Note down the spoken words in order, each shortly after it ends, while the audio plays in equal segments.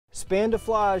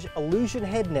Spando-Mask illusion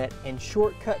head net and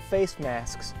shortcut face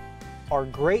masks are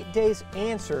Great Day's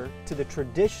answer to the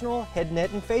traditional head net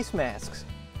and face masks.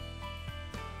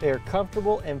 They are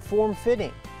comfortable and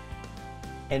form-fitting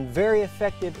and very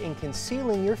effective in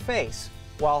concealing your face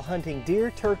while hunting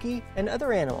deer, turkey, and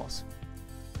other animals.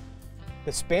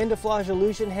 The Spando-Mask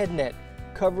illusion head net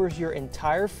covers your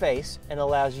entire face and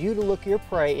allows you to look your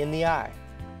prey in the eye.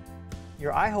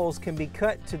 Your eye holes can be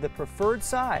cut to the preferred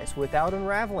size without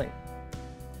unraveling.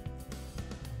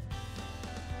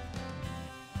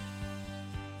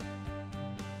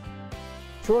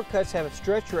 Shortcuts have a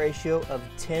stretch ratio of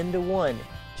 10 to 1.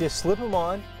 Just slip them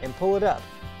on and pull it up.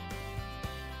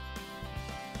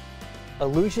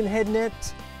 Illusion head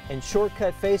nets and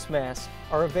shortcut face masks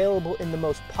are available in the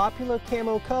most popular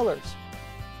camo colors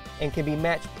and can be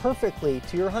matched perfectly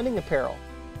to your hunting apparel.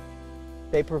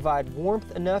 They provide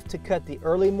warmth enough to cut the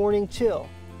early morning chill,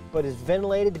 but is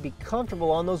ventilated to be comfortable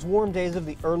on those warm days of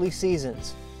the early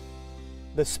seasons.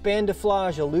 The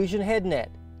Spando-Mask illusion head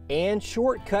net and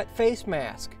shortcut face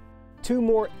mask, two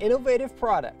more innovative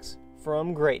products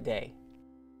from Great Day.